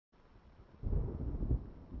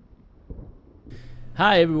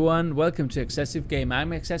Hi everyone, welcome to XsvGamer.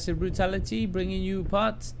 I'm Excessive Brutality, bringing you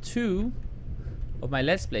part 2 of my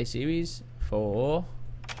Let's Play series for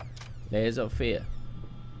Layers of Fear.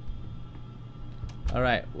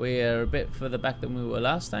 Alright, we're a bit further back than we were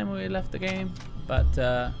last time when we left the game, but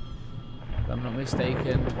if I'm not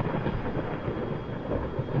mistaken.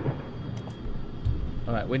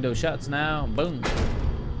 Alright, window shuts now, boom.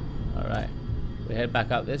 Alright, we head back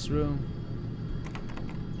out this room.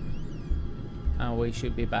 And we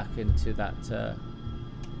should be back into that,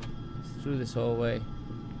 through this hallway.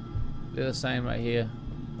 Little sign right here,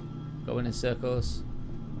 going in circles.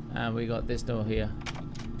 And we got this door here,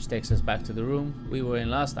 which takes us back to the room we were in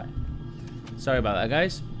last time. Sorry about that,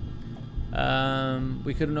 guys.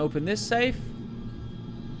 We couldn't open this safe.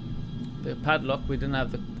 The padlock, we didn't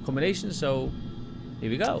have the combination, so here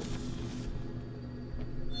we go.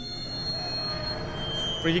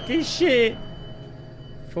 Freaky shit.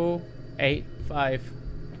 4, 8, 5.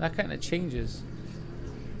 That kind of changes.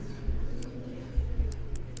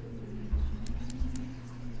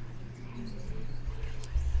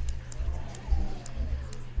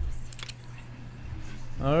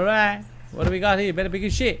 Alright, what do we got here? Better be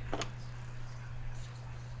good shit.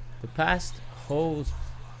 The past holds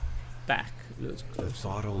back. Looks close. The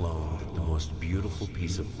thought alone that the most beautiful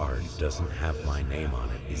piece of art doesn't have my name on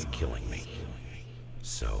it is killing me.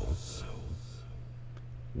 So,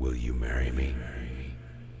 will you marry me?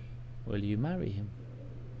 Will you marry him?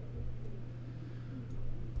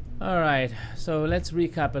 Alright, so let's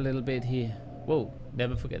recap a little bit here. Whoa,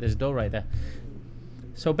 never forget there's a door right there.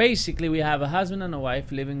 So basically we have a husband and a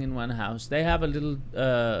wife living in one house. They have a little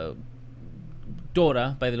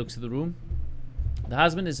daughter by the looks of the room. The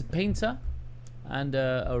husband is a painter and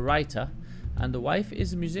a writer, and the wife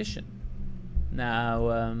is a musician.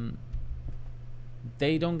 Now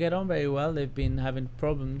they don't get on very well. They've been having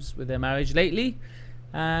problems with their marriage lately,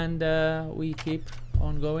 and we keep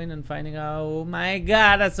on going and finding out. Oh my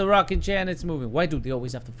god, that's a rocking chair and it's moving. Why do they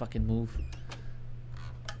always have to fucking move?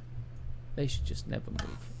 They should just never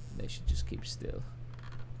move. They should just keep still.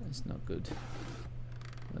 It's not good.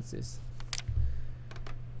 What's this?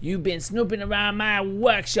 You've been snooping around my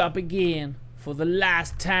workshop again. For the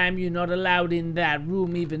last time, you're not allowed in that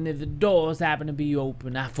room even if the doors happen to be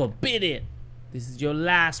open. I forbid it. This is your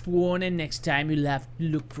last warning. Next time you'll have to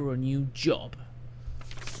look for a new job.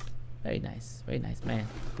 Very nice, man.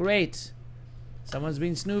 Great. Someone's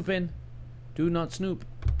been snooping. Do not snoop.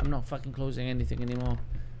 I'm not fucking closing anything anymore.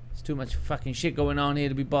 There's too much fucking shit going on here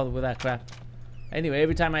to be bothered with that crap. Anyway,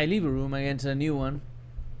 every time I leave a room, I enter a new one.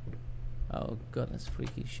 Oh god, that's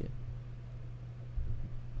freaky shit.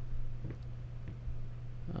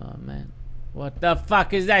 Oh man. What the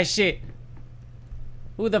fuck is that shit?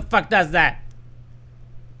 Who the fuck does that?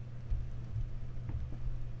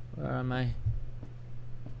 Where am I?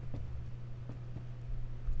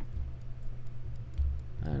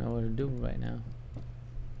 I don't know what to do right now.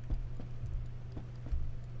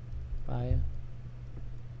 Fire.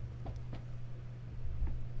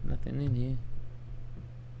 Nothing in here.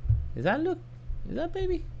 Is that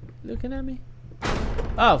baby looking at me?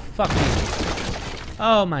 Oh fuck me.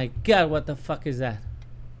 Oh my god, what the fuck is that?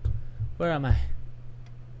 Where am I?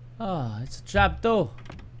 Oh, it's a trap door.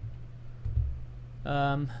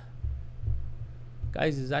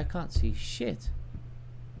 Guys, I can't see shit.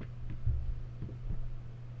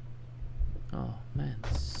 Oh man,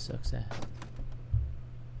 this sucks ass.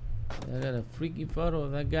 I got a freaky photo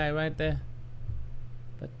of that guy right there.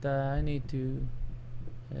 But I need to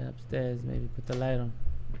head upstairs, maybe put the light on.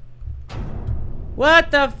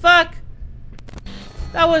 What the fuck?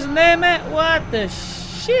 That wasn't there, man. What the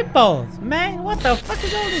shitballs, man? What the fuck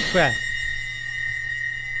is all this crap?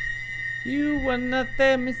 You were not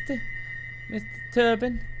there, Mr.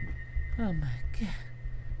 Turban. Oh my god.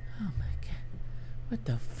 Oh my god. What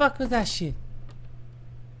the fuck was that shit?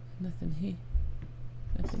 Nothing here.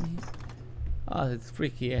 Nothing here. Oh, it's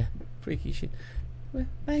freaky, yeah. Freaky shit. Well,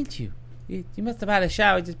 mind you, you must have had a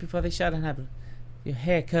shower just before they shot and have your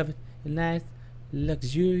hair covered in nice,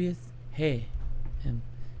 luxurious hair.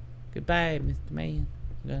 Goodbye, Mr. Man.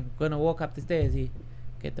 I'm gonna walk up the stairs here.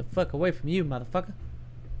 Get the fuck away from you, motherfucker.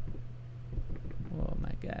 Oh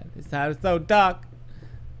my god, this house is so dark.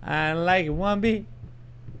 I don't like it one bit.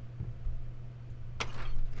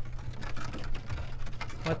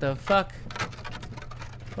 What the fuck?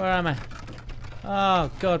 Where am I?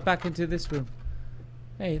 Oh god, back into this room.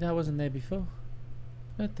 Hey, that wasn't there before.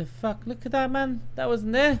 What the fuck? Look at that, man. That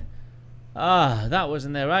wasn't there. Ah, that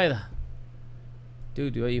wasn't there either.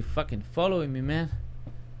 Dude, are you fucking following me, man?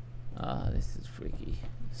 Ah, this is freaky.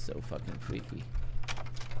 So fucking freaky.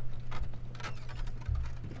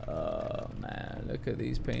 Oh man, look Look at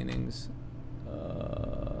these paintings.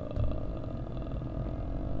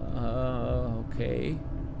 Okay.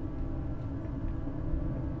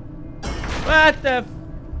 What the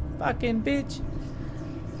fucking bitch?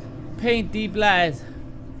 Paint deep lies.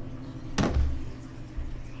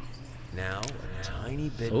 Now, a tiny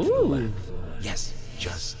bit to the Ooh. left. Yes,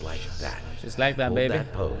 just like that. Just like that, Hold baby.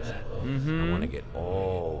 that pose. I want to get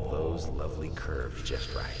all those lovely curves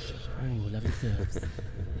just right. Oh, lovely curves.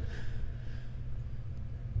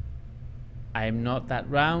 I'm not that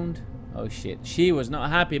round. Oh shit. She was not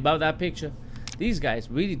happy about that picture. These guys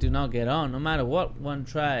really do not get on, no matter what one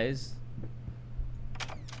tries.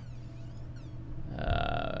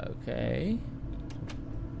 Okay.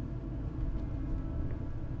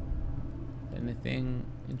 Anything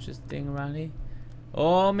interesting around here?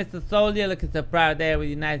 Oh, Mr. Soldier, look at so proud there with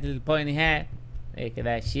your nice little pointy hat. Look at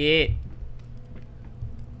that shit.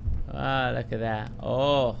 Ah, look at that.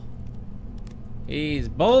 Oh. He's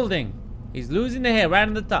balding. He's losing the hair right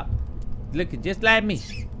on the top. Looking just like me.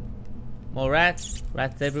 More rats.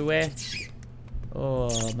 Rats everywhere.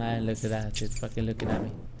 Oh, man, look at that. Just fucking looking at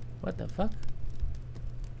me. What the fuck?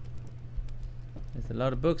 There's a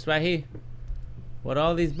lot of books right here. What are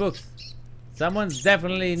all these books? Someone's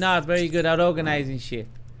definitely not very good at organizing shit.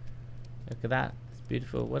 Look at that. It's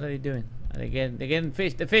beautiful. What are they doing? Are they getting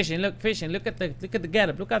fish? They're fishing. Look, fishing. Look at the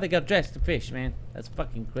getup. Look how they got dressed to fish, man. That's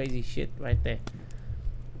fucking crazy shit right there.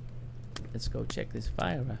 Let's go check this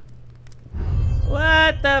fire out.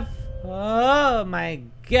 What the oh my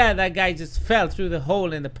god, that guy just fell through the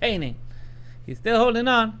hole in the painting. He's still holding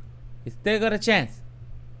on. He's still got a chance.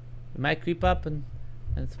 We might creep up and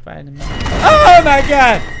find him. Oh my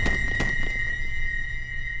god!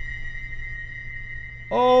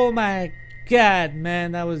 Oh my god,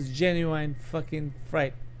 man, that was genuine fucking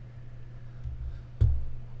fright.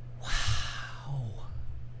 Wow.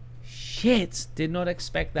 Shit, did not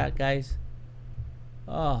expect that, guys.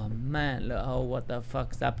 Oh man, look, oh, what the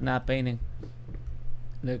fuck's up in that painting?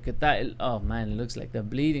 Look at that. Oh man, it looks like they're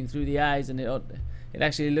bleeding through the eyes, and it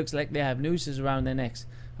actually looks like they have nooses around their necks.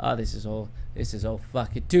 Oh, this is all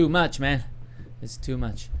fucking too much, man. It's too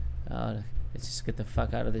much. Oh, look, let's just get the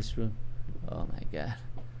fuck out of this room. Oh my god.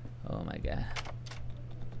 Oh my god.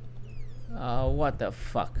 Oh, what the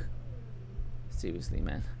fuck? Seriously,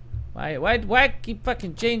 man. Why keep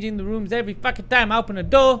fucking changing the rooms every fucking time I open a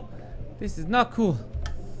door? This is not cool.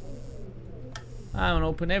 I want to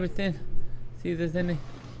open everything. See if there's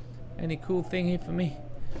any cool thing here for me.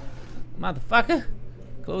 Motherfucker.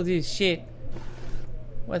 Close this shit.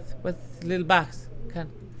 What's the little box?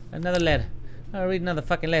 Another letter. I'll read another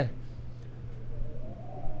fucking letter.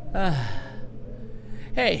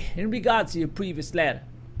 Hey, in regards to your previous letter,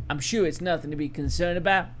 I'm sure it's nothing to be concerned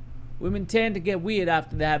about. Women tend to get weird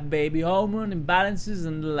after they have baby, hormone imbalances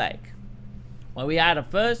and the like. When we had her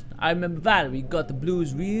first, I remember Valerie got the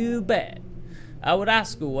blues real bad. I would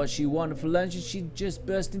ask her what she wanted for lunch and she'd just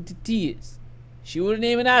burst into tears. She wouldn't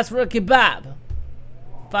even ask for a kebab.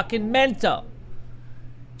 Fucking mental.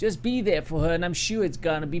 Just be there for her and I'm sure it's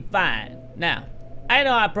gonna be fine. Now, I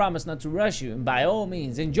know I promised not to rush you and by all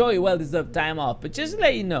means enjoy your well-deserved time off, but just to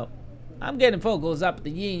let you know, I'm getting vocals up the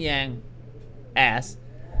yin-yang ass.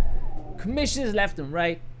 Commissions left and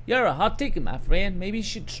right. You're a hot ticket, my friend. Maybe you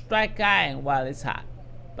should strike iron while it's hot.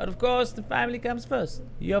 But of course, the family comes first.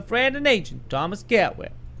 Your friend and agent, Thomas Caldwell.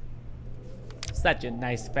 Such a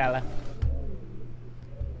nice fella.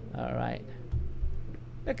 Alright.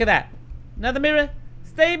 Look at that. Another mirror.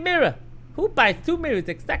 Same mirror. Who buys two mirrors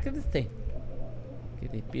exactly the same? Look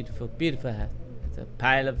at it. Beautiful, beautiful house. It's a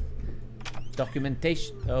pile of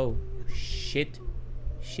documentation. Oh, shit.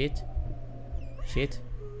 Shit. Shit.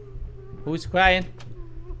 Who's crying?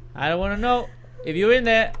 I don't want to know. If you're in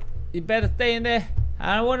there, you better stay in there.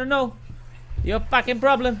 I don't want to know. Your fucking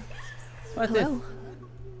problem. What's Hello. this?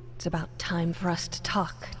 It's about time for us to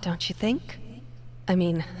talk, don't you think? I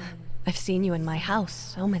mean, I've seen you in my house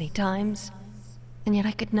so many times, and yet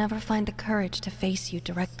I could never find the courage to face you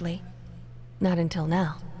directly. Not until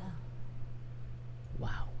now.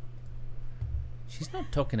 Wow. She's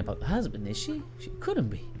not talking about the husband, is she? She couldn't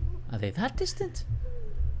be. Are they that distant?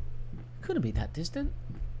 Couldn't be that distant.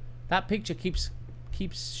 That picture keeps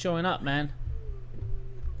showing up, man.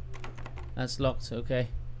 That's locked, okay.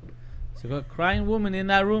 So we've got a crying woman in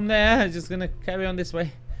that room there. Just gonna carry on this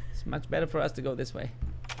way. It's much better for us to go this way.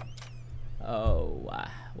 Oh, wow.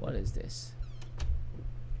 What is this?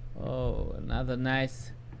 Oh, another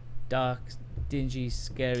nice, dark, dingy,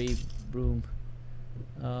 scary room.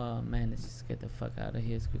 Oh, man. Let's just get the fuck out of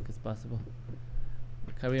here as quick as possible.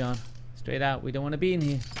 Carry on. Straight out. We don't want to be in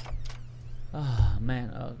here. Oh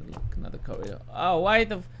man, oh look, another corridor. Oh, why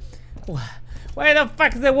the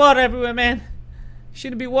fuck is there water everywhere, man?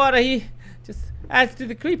 Shouldn't be water here. Just adds to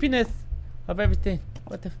the creepiness of everything.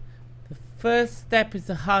 What the first step is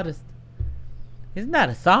the hardest. Isn't that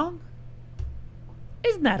a song?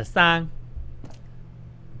 Isn't that a song?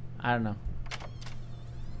 I don't know.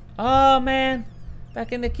 Oh man,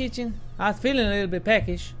 back in the kitchen. I was feeling a little bit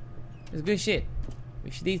peckish. It's good shit.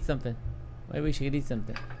 We should eat something. Maybe we should eat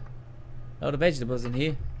something. Oh, the vegetables in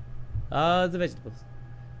here. Oh, the vegetables.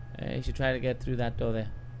 You should try to get through that door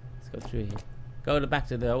there. Let's go through here. Go back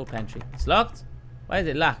to the old pantry. It's locked? Why is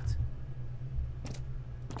it locked?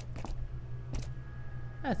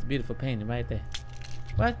 That's a beautiful painting right there.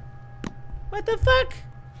 What? What the fuck?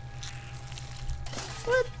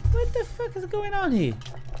 What the fuck is going on here?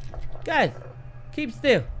 Guys, keep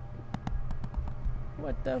still.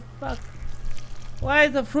 What the fuck? Why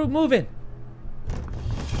is the fruit moving?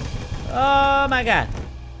 Oh my god.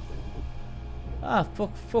 Oh,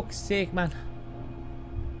 fuck's sake, man.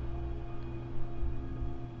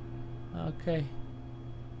 Okay.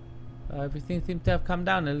 Everything seems to have come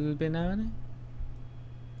down a little bit now, isn't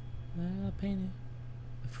it? Painting.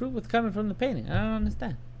 The fruit was coming from the painting. I don't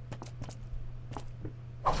understand.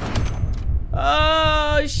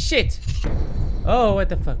 Oh shit! Oh, what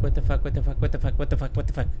the fuck? What the fuck? What the fuck? What the fuck? What the fuck? What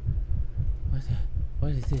the fuck?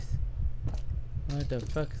 What is this? What the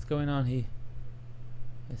fuck is going on here?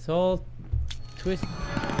 It's all twisted.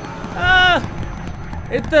 Ah!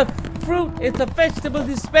 It's the fruit. It's a vegetable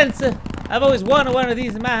dispenser. I've always wanted one of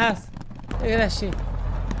these in my house. Look at that shit.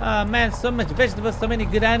 Oh man, so much vegetables, so many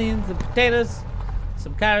good onions and potatoes,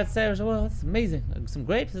 some carrots there as well. That's amazing. Some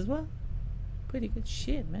grapes as well. Pretty good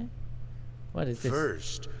shit, man. What is this?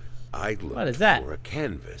 First, I looked what is that? for a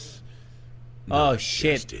canvas. Oh Not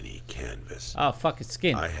shit! Just any canvas. Oh fuck, it's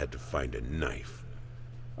skin. I had to find a knife.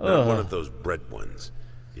 Not one of those bread ones.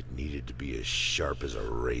 It needed to be as sharp as a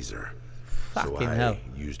razor. Fucking so I hell.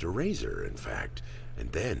 used a razor, in fact,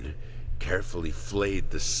 and then carefully flayed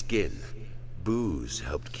the skin. Booze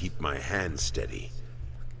helped keep my hand steady.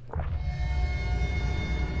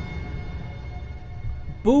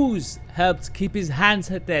 Booze helped keep his hands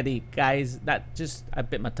steady, guys. That just, I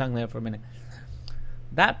bit my tongue there for a minute.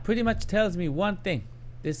 That pretty much tells me one thing.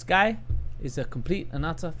 This guy is a complete and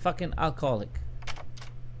utter fucking alcoholic.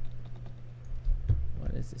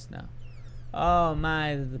 What is this now? Oh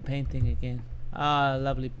my, the painting again. Ah,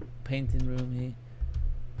 lovely painting room here.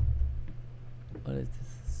 What is this?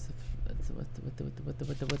 What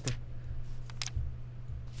the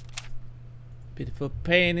beautiful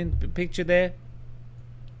painting picture there.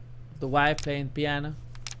 The wife playing piano.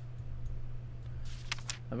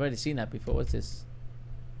 I've already seen that before. What's this?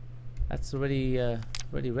 That's already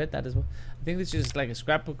read that as well. I think this is just like a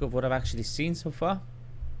scrapbook of what I've actually seen so far.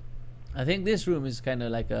 I think this room is kind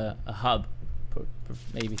of like a hub,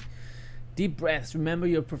 maybe. Deep breaths. Remember,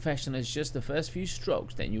 your profession is just the first few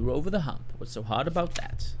strokes. Then you're over the hump. What's so hard about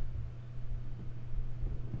that?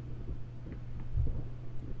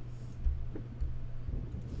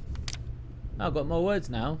 I've got more words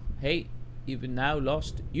now. Hey, you've now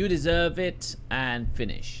lost. You deserve it. And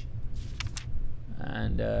finish.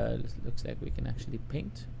 And looks like we can actually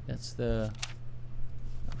paint. That's the...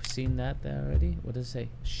 I've seen that there already. What does it say?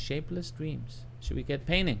 Shapeless dreams. Should we get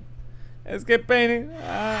painting? Let's get painting.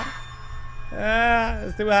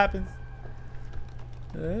 Let's see what happens.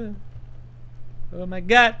 Oh my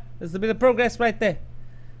god. There's a bit of progress right there.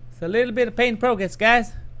 It's a little bit of paint progress,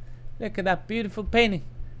 guys. Look at that beautiful painting.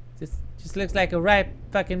 Just looks like a ripe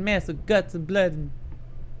fucking mess of guts and blood and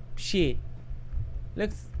shit.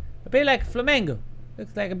 Looks a bit like a flamingo.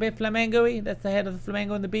 Looks like a bit flamingo-y. That's the head of the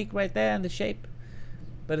flamingo and the beak right there and the shape.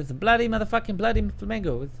 But it's a bloody motherfucking bloody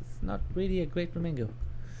flamingo. It's not really a great flamingo.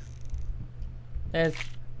 There's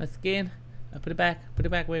my skin. I put it back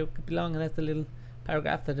where it belongs. And that's the little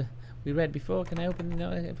paragraph that we read before. Can I open it?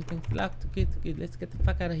 No, everything's locked. Good. Let's get the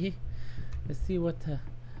fuck out of here. Let's see what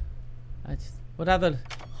what other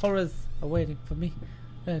horrors are waiting for me.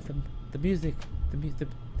 The music,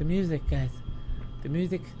 guys. The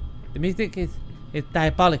music is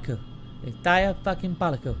diabolical. It's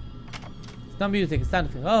diabolical. It's not music, it's sound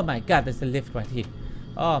effects. Oh my god, there's a lift right here.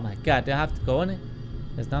 Oh my god, do I have to go on it?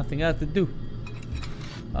 There's nothing else to do.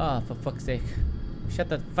 Oh, for fuck's sake. Shut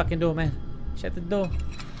that fucking door, man. Shut the door.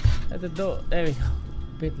 Shut the door. There we go.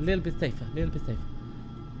 A little bit safer.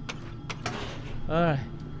 Alright.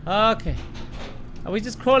 Okay. Are we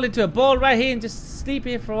just crawl into a ball right here and just sleep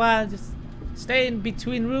here for a while? Just stay in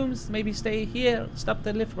between rooms. Maybe stay here. Stop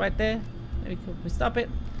the lift right there. There we go. We stop it.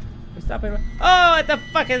 Right. Oh, what the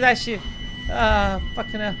fuck is that shit? Ah,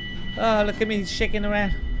 fucking hell. Oh, look at me shaking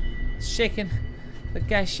around. shaking. The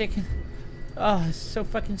guy's shaking. Oh, he's so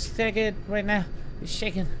fucking scared right now. He's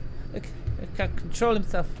shaking. Look, he can't control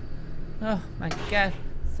himself. Oh my god,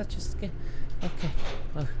 such a scare. Okay,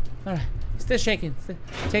 well, alright. He's still shaking.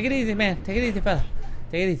 Take it easy, man. Take it easy, fella.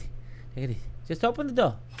 Take it easy. Take it easy. Just open the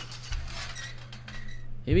door.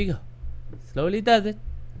 Here we go. Slowly does it.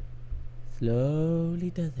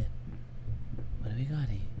 Slowly does it. What do we got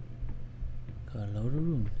here? Got a load of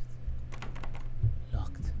rooms.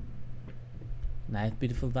 Locked. Nice,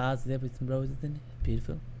 beautiful vase there with some roses in it.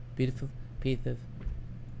 Beautiful, beautiful piece of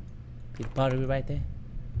pottery right there.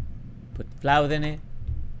 Put flowers in it.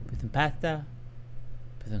 Put some pasta.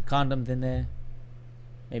 Put some condoms in there.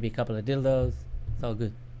 Maybe a couple of dildos. It's all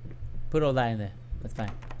good. Put all that in there. That's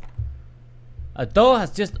fine. A door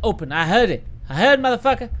has just opened. I heard it. I heard,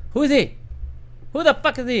 motherfucker. Who is he? Who the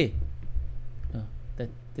fuck is he? No,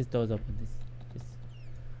 this door's open. This.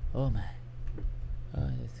 Oh my.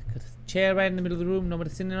 There's a chair right in the middle of the room.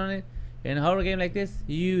 Nobody's sitting on it. In a horror game like this,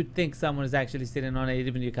 you'd think someone is actually sitting on it,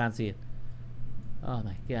 even if you can't see it. Oh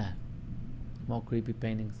my god. More creepy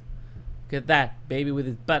paintings. Look at that baby with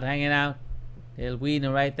his butt hanging out. Little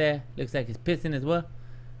wiener right there. Looks like he's pissing as well.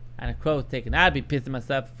 And a crow's taking. I'd be pissing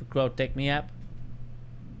myself if a crow take me up.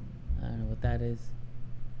 I don't know what that is.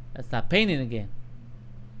 That's that painting again.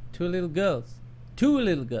 Two little girls. Two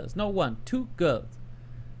little girls. Not one. Two girls.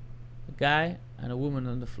 A guy and a woman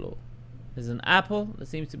on the floor. There's an apple that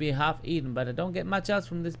seems to be half eaten, but I don't get much else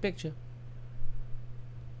from this picture.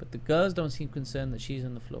 But the girls don't seem concerned that she's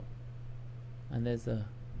on the floor. And there's a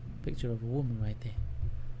picture of a woman right there.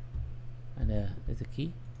 And there's a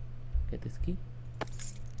key. Get this key.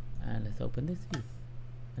 And let's open this key.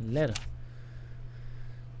 And letter.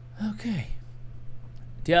 Okay.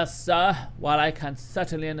 Dear sir, while I can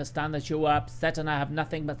certainly understand that you are upset and I have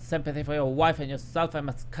nothing but sympathy for your wife and yourself, I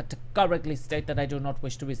must categorically state that I do not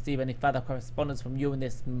wish to receive any further correspondence from you in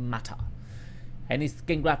this matter. Any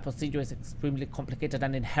skin graft procedure is extremely complicated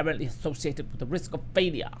and inherently associated with the risk of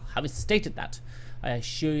failure. Having stated that, I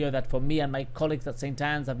assure you that for me and my colleagues at St.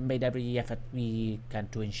 Anne's have made every effort we can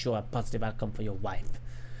to ensure a positive outcome for your wife.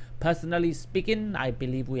 Personally speaking, I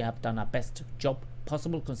believe we have done our best job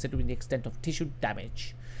possible considering the extent of tissue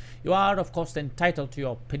damage. You are of course entitled to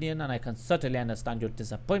your opinion and I can certainly understand your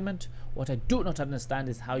disappointment. What I do not understand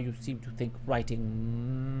is how you seem to think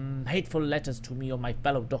writing hateful letters to me or my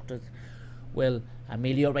fellow doctors will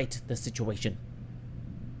ameliorate the situation.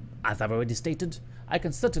 As I've already stated, I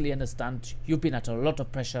can certainly understand you've been at a lot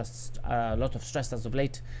of pressure, a lot of stress as of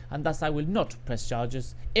late, and thus I will not press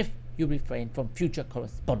charges if you refrain from future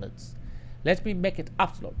correspondence. Let me make it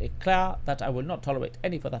absolutely clear that I will not tolerate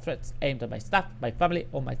any further threats aimed at my staff, my family,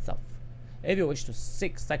 or myself. If you wish to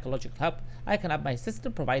seek psychological help, I can have my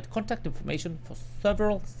assistant provide contact information for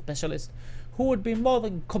several specialists who would be more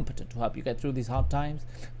than competent to help you get through these hard times.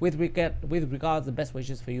 With regards, the best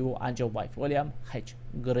wishes for you and your wife, William H.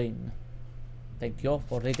 Green. Thank you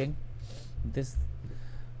for reading this.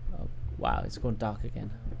 Oh, wow, it's going dark again.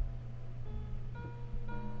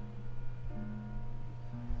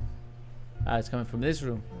 Ah, it's coming from this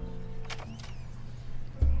room.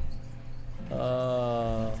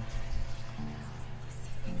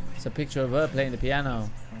 It's a picture of her playing the piano.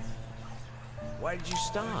 Why did you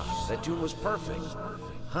stop? That tune was perfect.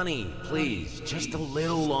 Honey, please, just a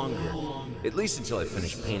little longer. At least until I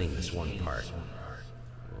finish painting this one part.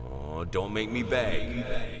 Oh, don't make me beg.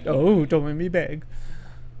 Oh, don't make me beg.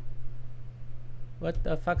 What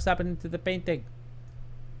the fuck's happening to the painting?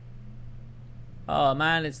 Oh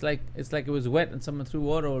man, it's like it was wet and someone threw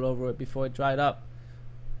water all over it before it dried up.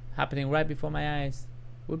 Happening right before my eyes.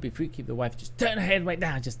 Would be freaky if the wife just turned her head right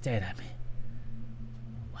now and just stared at me.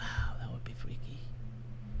 Wow, that would be freaky.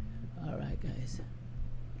 Alright guys.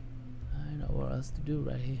 I don't know what else to do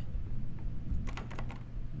right here.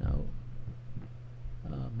 No.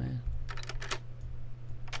 Oh man.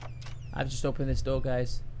 I've just opened this door,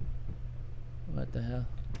 guys. What the hell?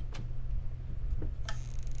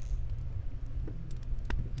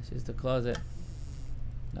 This is the closet.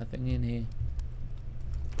 Nothing in here.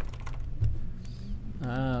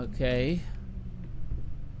 Okay.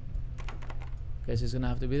 Guess it's gonna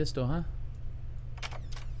have to be this door, huh?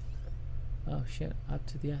 Oh shit, up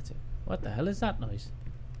to the attic. What the hell is that noise?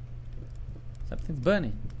 Something's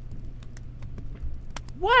burning.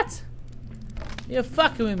 What? You're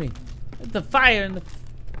fucking with me. The fire in the...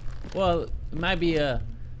 Well, it might be a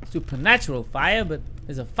supernatural fire, but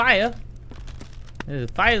there's a fire.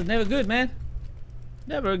 Fire's never good, man.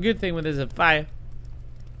 Never a good thing when there's a fire.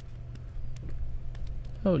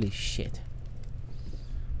 Holy shit.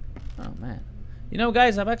 Oh man. You know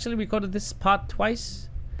guys, I've actually recorded this part twice.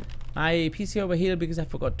 My PC overheated because I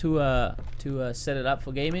forgot to set it up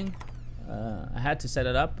for gaming. I had to set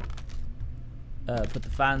it up, put the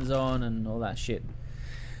fans on and all that shit.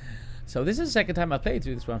 So this is the second time I played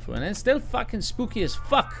through this run through, and it's still fucking spooky as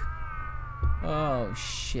fuck. Oh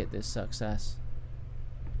shit, this sucks ass.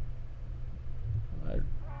 I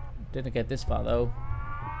didn't get this far though,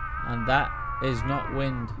 and that is not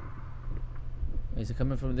wind. Is it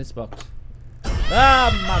coming from this box?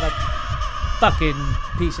 Ah,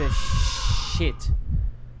 motherfucking piece of shit.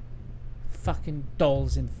 Fucking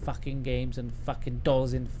dolls in fucking games, and fucking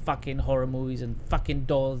dolls in fucking horror movies, and fucking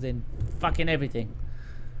dolls in fucking everything.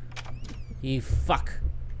 You fuck.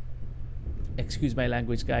 Excuse my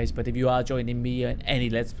language, guys, but if you are joining me in any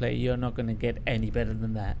Let's Play, you're not gonna get any better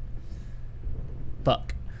than that.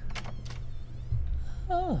 Fuck.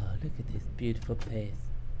 Oh, look at this beautiful place.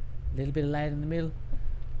 A little bit of light in the middle.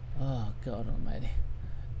 Oh, God almighty.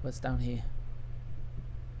 What's down here?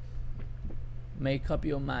 Make up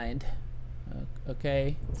your mind.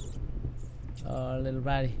 Okay. Oh, little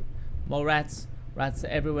ratty. More rats. Rats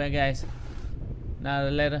everywhere, guys. Now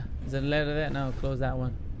the letter. Is there a letter there? No, close that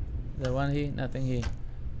one. Is there one here? Nothing here.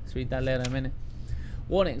 Let's read that letter in a minute.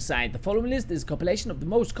 Warning sign. The following list is a compilation of the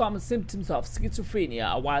most common symptoms of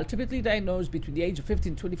schizophrenia. While typically diagnosed between the age of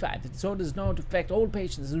 15 and 25, the disorder is known to affect all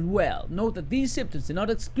patients as well. Note that these symptoms are not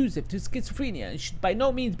exclusive to schizophrenia and should by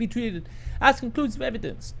no means be treated as conclusive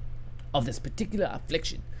evidence of this particular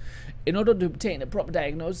affliction. In order to obtain a proper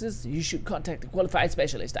diagnosis, you should contact a qualified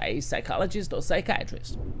specialist, i.e. psychologist or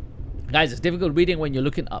psychiatrist. Guys, it's difficult reading when you're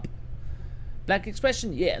looking up. Black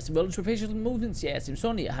expression, yes. Involuntary facial movements, yes.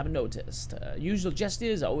 Insomnia, haven't noticed. Usual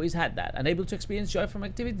gestures, always had that. Unable to experience joy from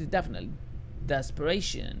activity, definitely.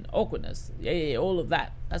 Desperation, awkwardness, yeah, all of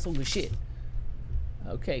that. That's all the shit.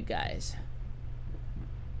 Okay, guys.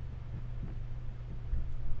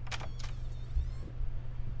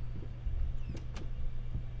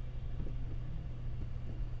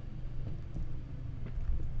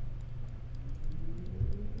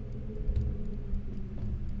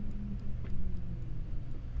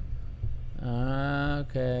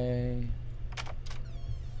 Okay.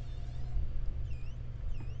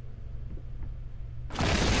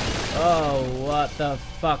 Oh, what the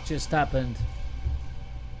fuck just happened?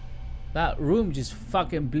 That room just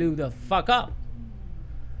fucking blew the fuck up.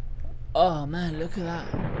 Oh man, look at that.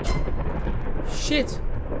 Shit.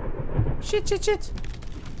 Shit.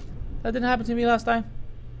 That didn't happen to me last time.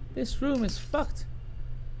 This room is fucked.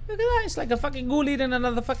 Look at that. It's like a fucking ghoul eating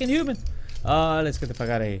another fucking human. Oh, let's get the fuck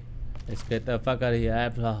out of here. Let's get the fuck out of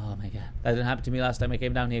here. Oh my god. That didn't happen to me last time I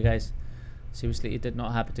came down here, guys. Seriously, it did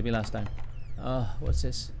not happen to me last time. Oh, what's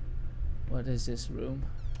this? What is this room?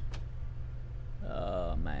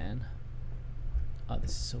 Oh man. Oh, this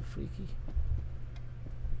is so freaky.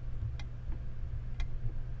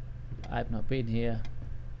 I've not been here.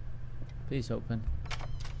 Please open.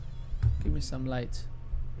 Give me some light.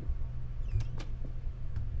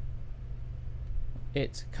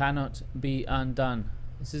 It cannot be undone.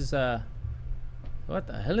 This is what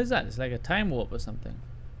the hell is that? It's like a time warp or something.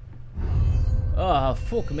 Oh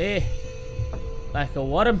fuck me. Like a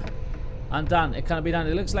worm. Undone. It cannot be done.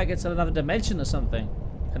 It looks like it's another dimension or something.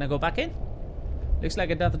 Can I go back in? Looks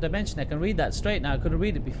like another dimension. I can read that straight now. I couldn't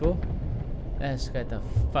read it before. Let's get the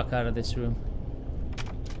fuck out of this room.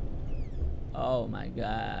 Oh my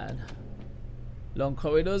god. Long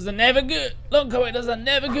corridors are never good. Long corridors are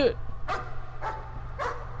never good.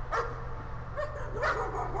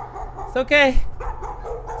 It's okay.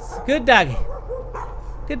 It's good doggy.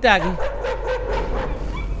 Good doggy.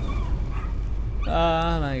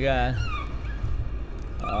 Oh my god.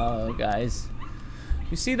 Oh guys.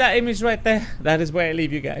 You see that image right there? That is where I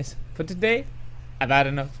leave you guys. For today, I've had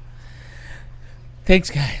enough. Thanks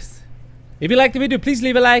guys. If you liked the video, please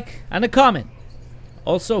leave a like and a comment.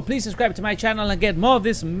 Also, please subscribe to my channel and get more of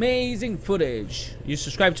this amazing footage. You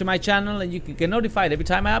subscribe to my channel and you can get notified every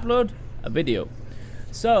time I upload a video.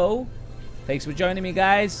 So, thanks for joining me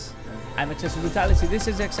guys. I'm XsvBrutality. This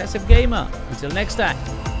is XsvGamer. Until next time.